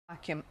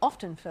Vacuum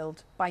often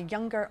filled by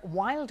younger,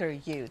 wilder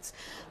youths.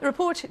 The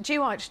report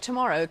due out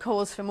tomorrow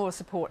calls for more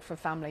support for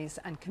families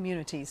and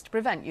communities to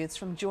prevent youths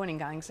from joining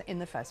gangs in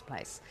the first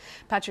place.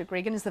 Patrick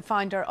Regan is the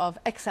founder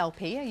of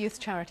XLP, a youth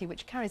charity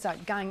which carries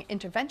out gang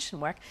intervention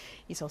work.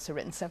 He's also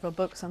written several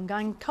books on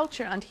gang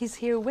culture and he's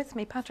here with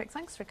me. Patrick,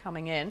 thanks for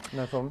coming in.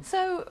 No problem.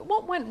 So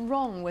what went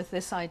wrong with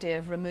this idea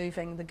of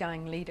removing the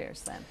gang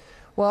leaders then?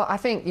 Well, I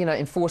think,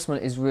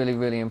 enforcement is really,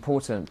 really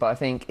important, but I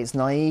think it's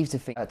naive to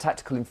think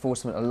tactical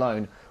enforcement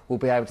alone will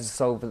be able to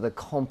solve the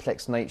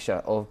complex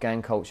nature of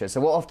gang culture. So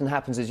what often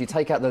happens is you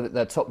take out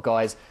the top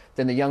guys,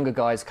 then the younger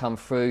guys come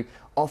through,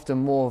 often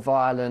more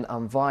violent,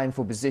 vying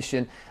for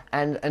position,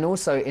 and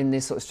also in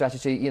this sort of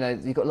strategy,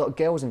 you've got a lot of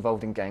girls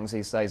involved in gangs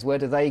these days. Where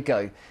do they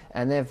go?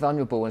 And they're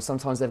vulnerable, and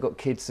sometimes they've got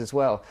kids as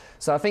well.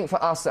 So I think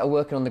for us that are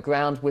working on the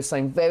ground, we're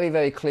saying very,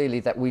 very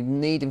clearly that we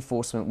need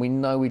enforcement. We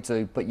know we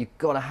do, but you've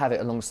got to have it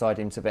alongside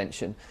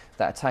intervention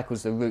that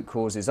tackles the root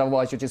causes.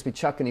 Otherwise, you'll just be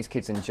chucking these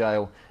kids in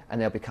jail and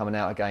they'll be coming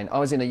out again. I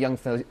was in a young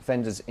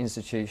offenders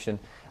institution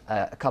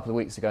a couple of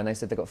weeks ago, and they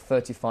said they've got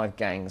 35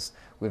 gangs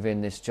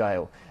within this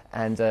jail.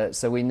 And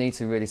so we need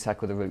to really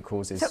tackle the root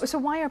causes. So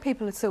why are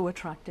people so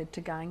attracted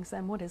to gangs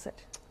then? What is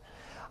it?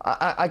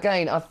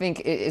 Again, I think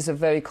it is a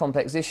very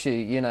complex issue,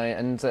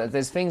 and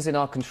there's things in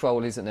our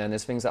control, isn't there, and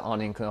there's things that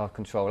aren't in our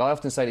control. I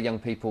often say to young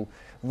people,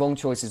 wrong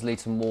choices lead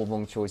to more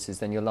wrong choices,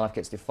 then your life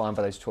gets defined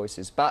by those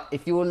choices. But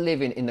if you're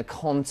living in the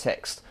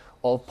context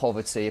of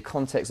poverty, a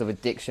context of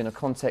addiction, a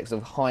context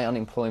of high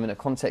unemployment, a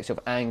context of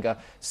anger,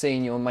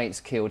 seeing your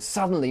mates killed,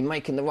 suddenly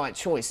making the right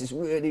choice is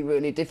really,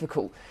 really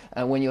difficult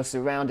when you're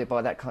surrounded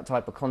by that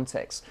type of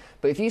context.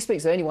 But if you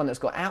speak to anyone that's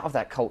got out of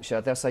that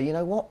culture, they'll say, you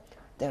know what?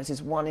 There was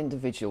this one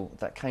individual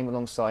that came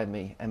alongside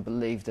me and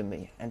believed in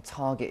me and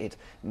targeted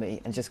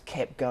me and just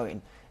kept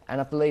going.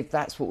 And I believe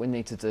that's what we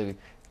need to do.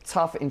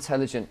 Tough,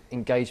 intelligent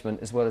engagement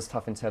as well as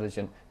tough,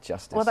 intelligent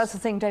justice. Well, that's the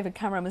thing David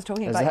Cameron was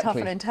talking about, tough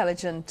and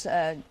intelligent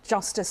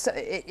justice.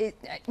 I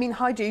mean,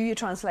 how do you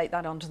translate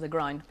that onto the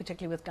ground,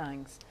 particularly with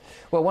gangs?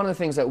 Well, one of the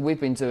things that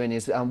we've been doing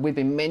is we've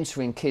been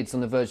mentoring kids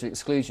on the verge of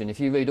exclusion. If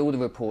you read all the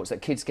reports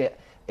that kids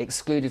get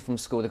excluded from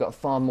school, they've got a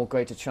far more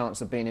greater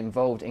chance of being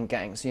involved in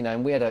gangs,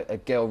 and we had a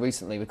girl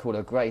recently, we called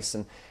her Grace,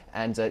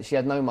 and she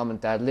had no mum and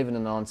dad, living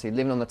in an auntie,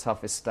 living on the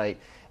tough estate,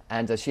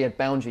 and she had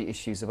boundary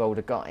issues of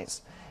older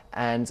guys.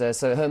 And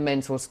so her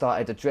mentor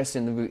started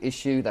addressing the root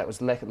issue, that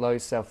was low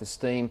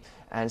self-esteem,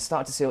 and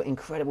started to see an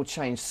incredible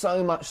change,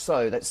 so much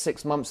so that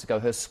 6 months ago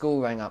her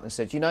school rang up and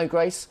said,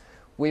 Grace,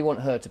 we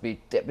want her to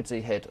be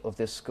deputy head of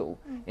this school.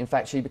 In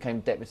fact, she became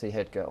deputy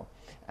head girl,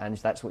 and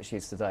that's what she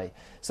is today.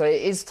 So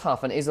it is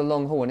tough and it is a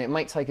long haul, and it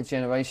may take a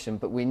generation,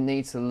 but we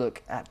need to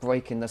look at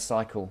breaking the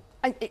cycle.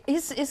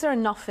 Is there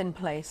enough in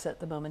place at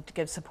the moment to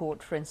give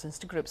support, for instance,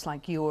 to groups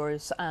like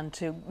yours and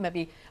to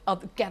maybe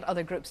get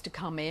other groups to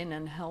come in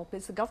and help?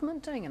 Is the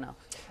government doing enough?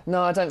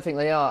 No, I don't think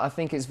they are. I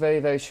think it's very,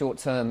 very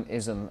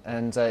short-termism.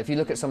 And if you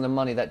look at some of the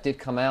money that did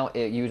come out,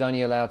 you would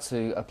only allowed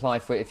to apply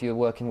for it if you were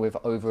working with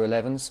over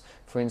 11s,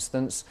 for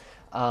instance.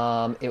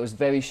 It was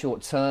very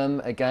short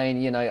term.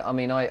 Again,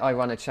 I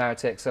run a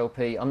charity,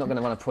 XLP. I'm not going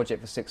to run a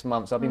project for 6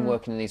 months. I've been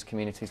working in these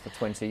communities for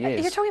 20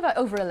 years. You're talking about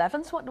over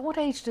 11s. What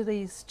age do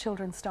these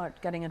children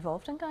start getting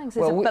involved in gangs?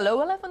 Is it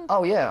below 11?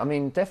 Oh yeah,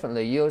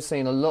 definitely. You're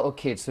seeing a lot of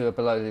kids who are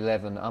below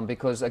 11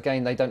 because,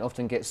 again, they don't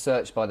often get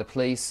searched by the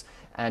police.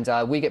 And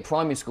we get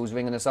primary schools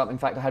ringing us up. In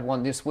fact, I had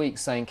one this week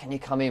saying, can you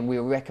come in?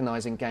 We're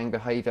recognising gang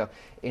behaviour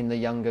in the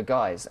younger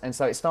guys. And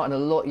so it's starting a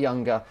lot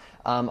younger.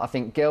 I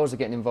think girls are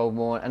getting involved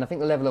more. And I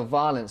think the level of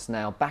violence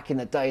now, back in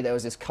the day, there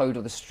was this code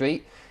of the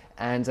street.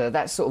 And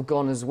that's sort of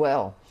gone as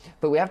well.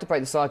 But we have to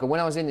break the cycle. When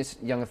I was in this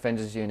young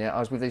offenders unit, I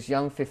was with this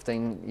young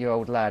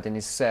 15-year-old lad in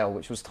his cell,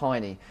 which was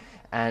tiny.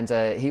 And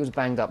he was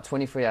banged up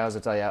 23 hours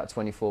a day out of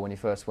 24 when he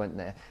first went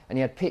there. And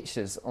he had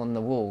pictures on the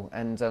wall.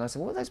 And I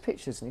said, what are those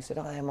pictures? And he said,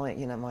 oh, they're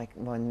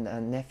my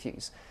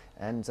nephews.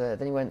 And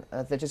then he went,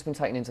 they've just been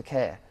taken into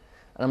care.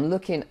 And I'm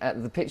looking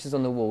at the pictures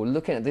on the wall,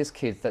 looking at this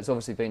kid that's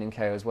obviously been in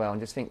care as well,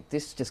 and just think,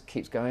 this just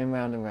keeps going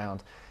round and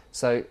round.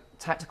 So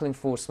tactical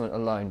enforcement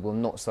alone will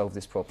not solve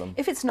this problem.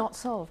 If it's not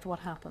solved, what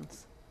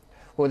happens?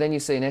 Well, then you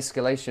see an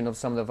escalation of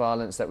some of the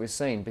violence that we've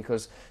seen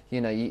because,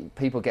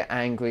 people get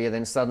angry and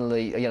then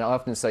suddenly, I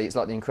often say it's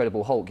like the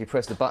Incredible Hulk. You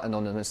press the button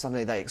on them and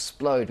suddenly they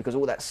explode because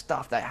all that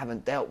stuff they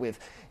haven't dealt with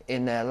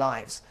in their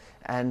lives.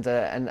 And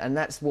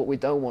that's what we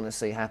don't want to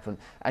see happen.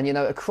 And,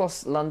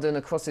 across London,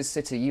 across this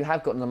city, you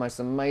have gotten the most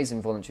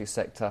amazing voluntary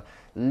sector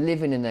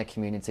living in their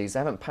communities. They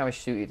haven't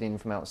parachuted in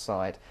from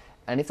outside.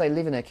 And if they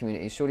live in their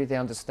communities, surely they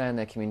understand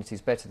their communities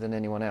better than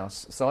anyone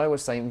else. So I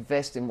always say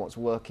invest in what's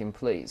working,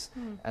 please,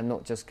 and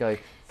not just go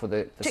for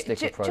the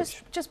stick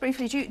approach. Just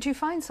briefly, do you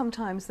find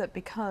sometimes that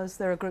because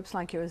there are groups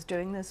like yours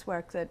doing this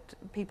work that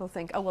people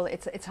think, oh, well,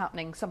 it's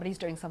happening, somebody's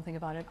doing something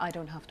about it, I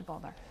don't have to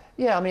bother?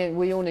 Yeah,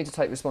 we all need to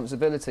take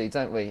responsibility,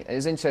 don't we? It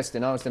was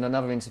interesting, I was doing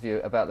another interview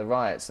about the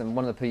riots, and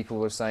one of the people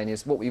was saying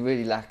is what we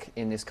really lack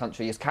in this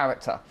country is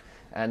character,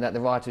 and that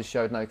the rioters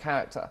showed no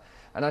character.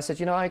 And I said,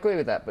 you know, I agree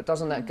with that, but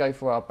doesn't that go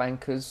for our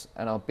bankers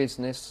and our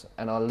business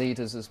and our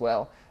leaders as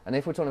well? And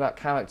if we're talking about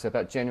character,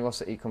 about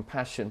generosity,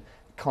 compassion,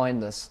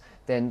 kindness,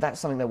 then that's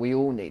something that we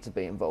all need to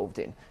be involved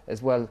in,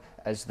 as well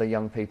as the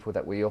young people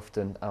that we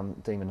often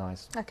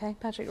demonise. Okay,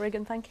 Patrick,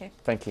 Regan, thank you.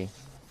 Thank you.